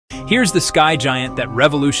Here's the sky giant that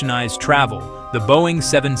revolutionized travel, the Boeing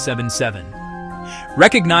 777.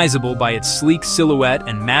 Recognizable by its sleek silhouette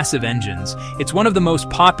and massive engines, it's one of the most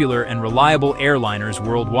popular and reliable airliners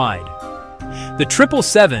worldwide. The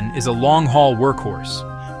 777 is a long-haul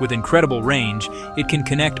workhorse. With incredible range, it can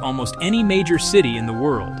connect almost any major city in the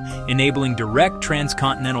world, enabling direct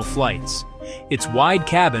transcontinental flights. Its wide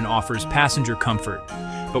cabin offers passenger comfort,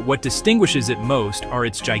 but what distinguishes it most are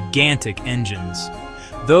its gigantic engines.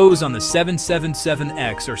 Those on the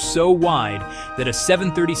 777X are so wide that a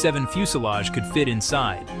 737 fuselage could fit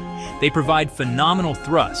inside. They provide phenomenal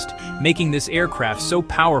thrust, making this aircraft so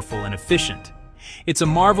powerful and efficient. It's a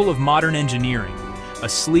marvel of modern engineering, a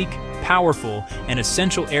sleek, powerful, and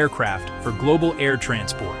essential aircraft for global air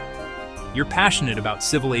transport. You're passionate about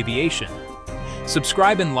civil aviation.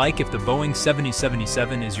 Subscribe and like if the Boeing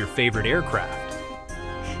 777 is your favorite aircraft.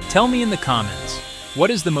 Tell me in the comments, what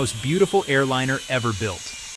is the most beautiful airliner ever built?